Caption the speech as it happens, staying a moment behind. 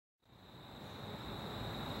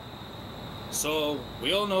So,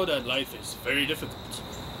 we all know that life is very difficult.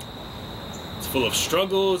 It's full of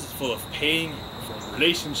struggles, it's full of pain, from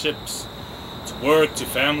relationships, to work, to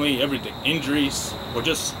family, everything. Injuries. We're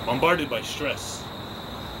just bombarded by stress.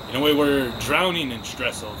 In a way, we're drowning in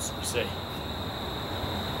stress, also, per se.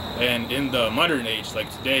 And in the modern age,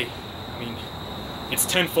 like today, I mean, it's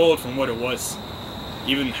tenfold from what it was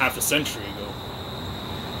even half a century ago.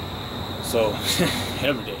 So,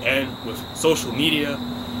 every day. And with social media,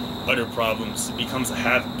 other problems, it becomes a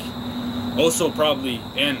havoc. Also probably,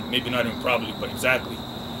 and maybe not even probably, but exactly,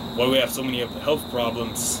 why we have so many of the health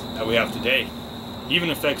problems that we have today.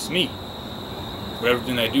 Even affects me for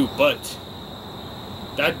everything I do. But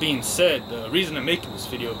that being said, the reason I'm making this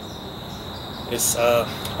video is I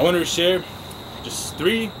wanted to share just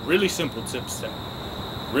 3 really simple tips that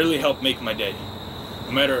really help make my day.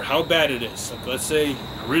 No matter how bad it is. Like, let's say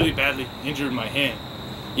I really badly injured my hand.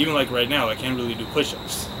 Even like right now, I can't really do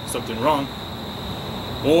push-ups. Something wrong.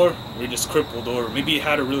 Or you're just crippled, or maybe you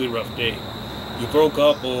had a really rough day. You broke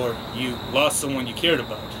up, or you lost someone you cared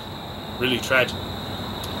about. Really tragic.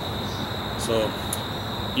 So,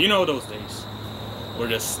 you know those days where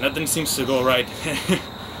just nothing seems to go right.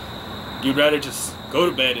 You'd rather just go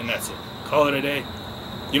to bed and that's it. Call it a day.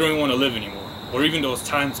 You don't even want to live anymore. Or even those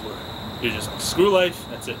times where you're just like, screw life,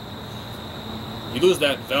 that's it. You lose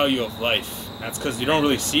that value of life. That's because you don't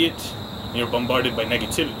really see it, and you're bombarded by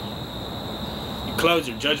negativity. It clouds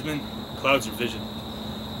your judgment, clouds your vision.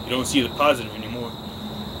 You don't see the positive anymore.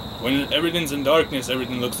 When everything's in darkness,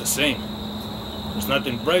 everything looks the same. There's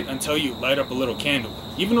nothing bright until you light up a little candle,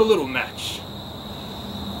 even a little match.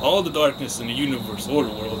 All the darkness in the universe or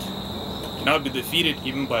the world cannot be defeated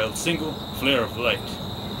even by a single flare of light.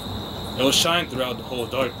 It will shine throughout the whole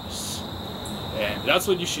darkness. And that's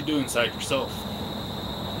what you should do inside yourself.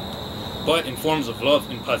 But in forms of love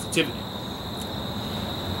and positivity.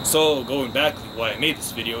 So going back to why I made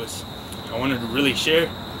this video is I wanted to really share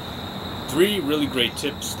 3 really great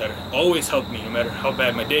tips that always help me no matter how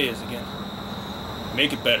bad my day is again.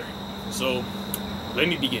 Make it better. So let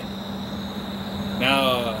me begin.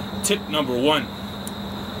 Now tip number 1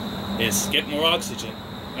 is get more oxygen.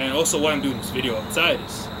 And also why I'm doing this video outside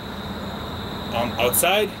is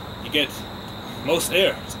outside you get most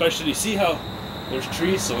air, especially see how there's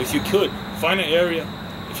trees. So if you could find an area,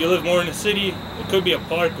 if you live more in the city, it could be a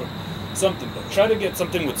park or something, but try to get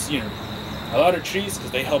something with scenery. A lot of trees,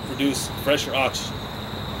 because they help produce fresher oxygen.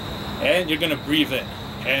 And you're gonna breathe in,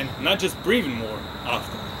 and not just breathing more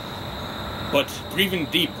often, but breathing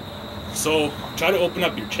deeply. So try to open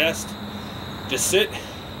up your chest, just sit,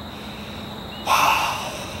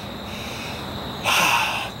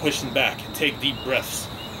 pushing back and take deep breaths.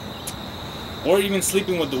 Or even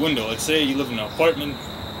sleeping with the window. Let's say you live in an apartment,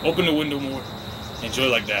 open the window more, enjoy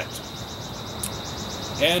like that.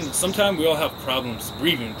 And sometimes we all have problems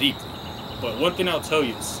breathing deeply. But one thing I'll tell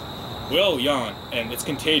you is, we all yawn, and it's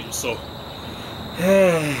contagious, so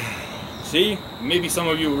see, maybe some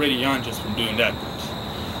of you already yawn just from doing that.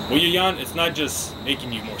 But when you yawn, it's not just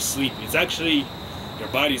making you more sleepy, it's actually your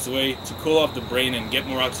body's way to cool off the brain and get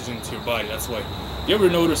more oxygen into your body. That's why, you ever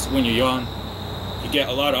notice when you yawn, you get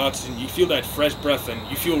a lot of oxygen, you feel that fresh breath, and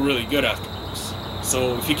you feel really good afterwards.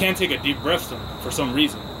 So if you can't take a deep breath for some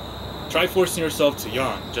reason, try forcing yourself to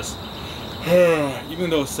yawn. Just even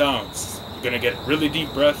those sounds, you're gonna get a really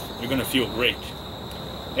deep breath, you're gonna feel great.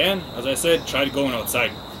 And as I said, try to go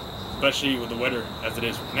outside, especially with the weather as it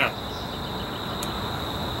is right now.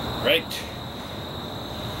 Right?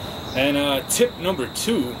 And tip number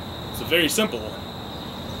 2 is a very simple one.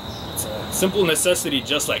 It's a simple necessity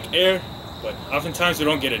just like air, but oftentimes we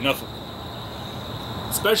don't get enough of it.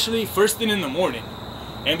 Especially first thing in the morning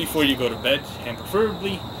and before you go to bed, and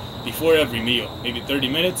preferably before every meal, maybe 30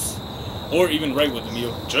 minutes, or even right with the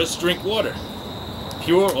meal. Just drink water,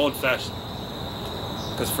 pure old-fashioned.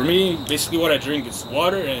 Because for me, basically what I drink is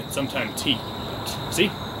water and sometimes tea. But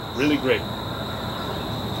see, really great.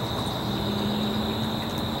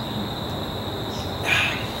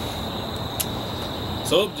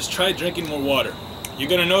 So just try drinking more water. You're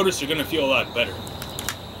gonna notice you're gonna feel a lot better.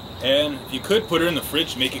 And if you could put it in the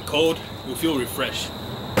fridge, make it cold, you'll feel refreshed.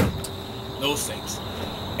 Those things.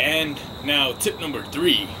 And now tip number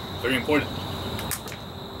 3, very important,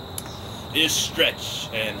 is stretch.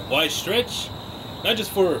 And why stretch? Not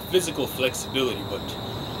just for physical flexibility, but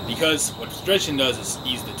because what stretching does is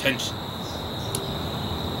ease the tension.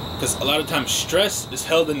 Because a lot of times stress is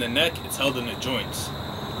held in the neck, it's held in the joints.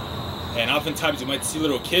 And oftentimes you might see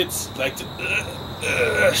little kids like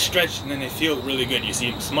to stretch, and then they feel really good. You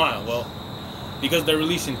see them smile. Well, because they're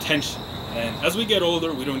releasing tension. And as we get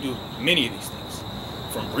older, we don't do many of these things.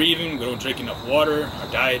 from breathing, we don't drink enough water, our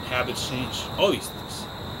diet habits change, all these things.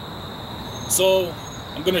 So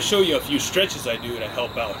I'm going to show you a few stretches I do that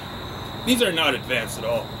help out. These are not advanced at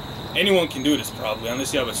all. Anyone can do this probably,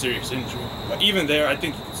 unless you have a serious injury. But even there, I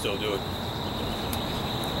think you can still do it.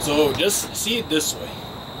 So just see it this way.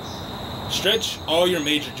 Stretch all your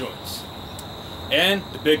major joints. And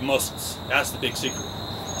the big muscles. That's the big secret.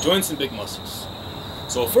 Joints and big muscles.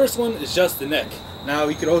 So first one is just the neck. Now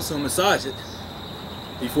you could also massage it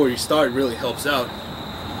before you start. It really helps out.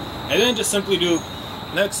 And then just simply do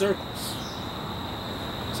neck circles.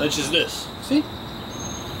 Such as this. See?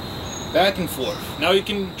 Back and forth. Now you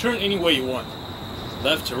can turn any way you want.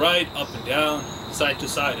 Left to right, up and down, side to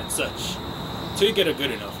side and such. Till you get it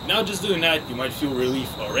good enough. Now just doing that, you might feel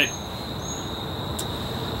relief already.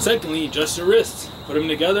 Secondly, adjust your wrists. Put them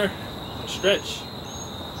together and stretch.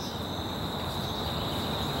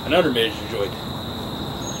 Another major joint.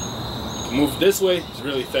 You can move this way, it's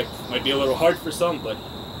really effective. Might be a little hard for some, but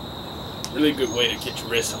really good way to get your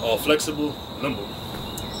wrists all flexible and limber.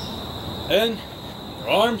 And your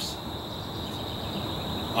arms.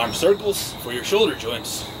 Arm circles for your shoulder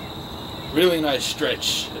joints. Really nice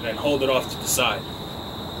stretch, and then hold it off to the side.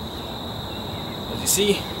 As you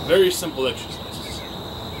see, very simple exercises.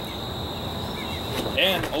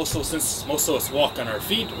 And also, since most of us walk on our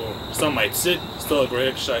feet, or some might sit, still a great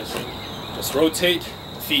exercise. Just rotate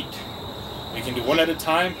the feet. You can do one at a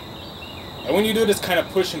time. And when you do this, kind of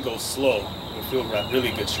push and go slow. You'll feel that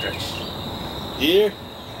really good stretch. Here,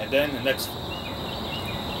 and then the next one.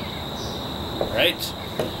 Alright?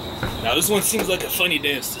 Now this one seems like a funny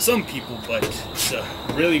dance to some people, but it's a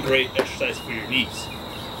really great exercise for your knees.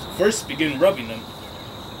 So first, begin rubbing them,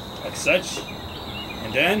 like such,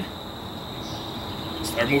 and then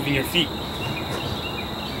start moving your feet.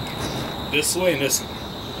 This way and this way.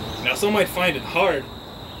 Now some might find it hard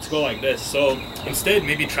to go like this, so instead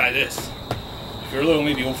maybe try this. If you're a little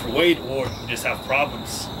maybe overweight or you just have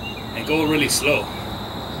problems, and go really slow.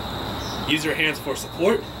 Use your hands for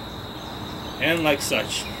support, and like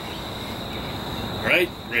such. Alright,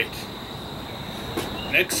 great.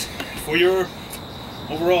 Next, for your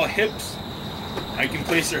overall hips, you can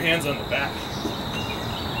place your hands on the back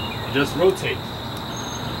and just rotate.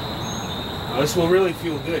 Now this will really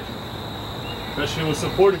feel good, especially with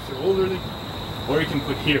support if you're elderly, or you can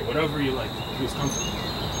put here, whatever you like, feels comfortable.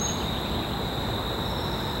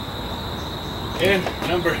 And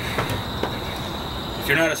remember, if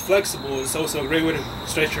you're not as flexible, it's also a great way to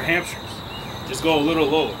stretch your hamstrings. Just go a little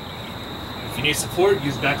lower. If you need support,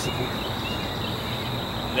 use back support.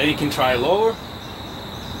 And then you can try lower,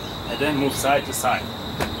 and then move side to side.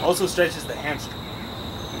 Also stretches the hamstring.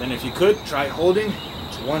 And then if you could, try holding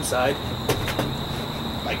to one side,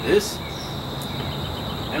 like this,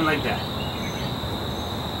 and like that.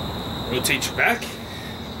 Rotate your back,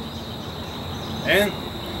 and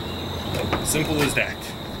simple as that.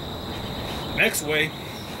 Next way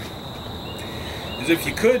is, if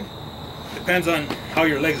you could, depends on how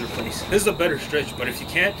your legs are placed. This is a better stretch, but if you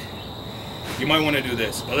can't, you might want to do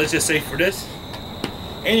this. But let's just say for this,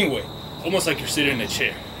 anyway, almost like you're sitting in a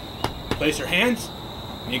chair. Place your hands,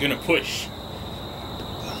 and you're gonna push.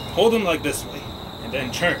 Hold them like this way, and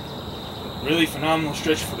then turn. Really phenomenal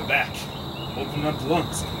stretch for the back. Open up the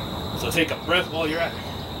lungs. So take a breath while you're at it.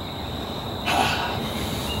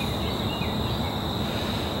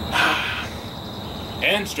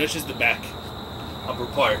 And stretches the back, upper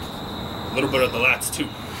part. A little bit of the lats too.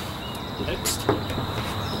 Next,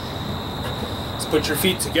 let's put your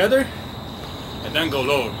feet together and then go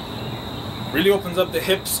lower. Really opens up the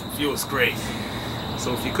hips and feels great.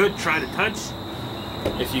 So if you could, try to touch.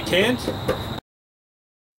 If you can't,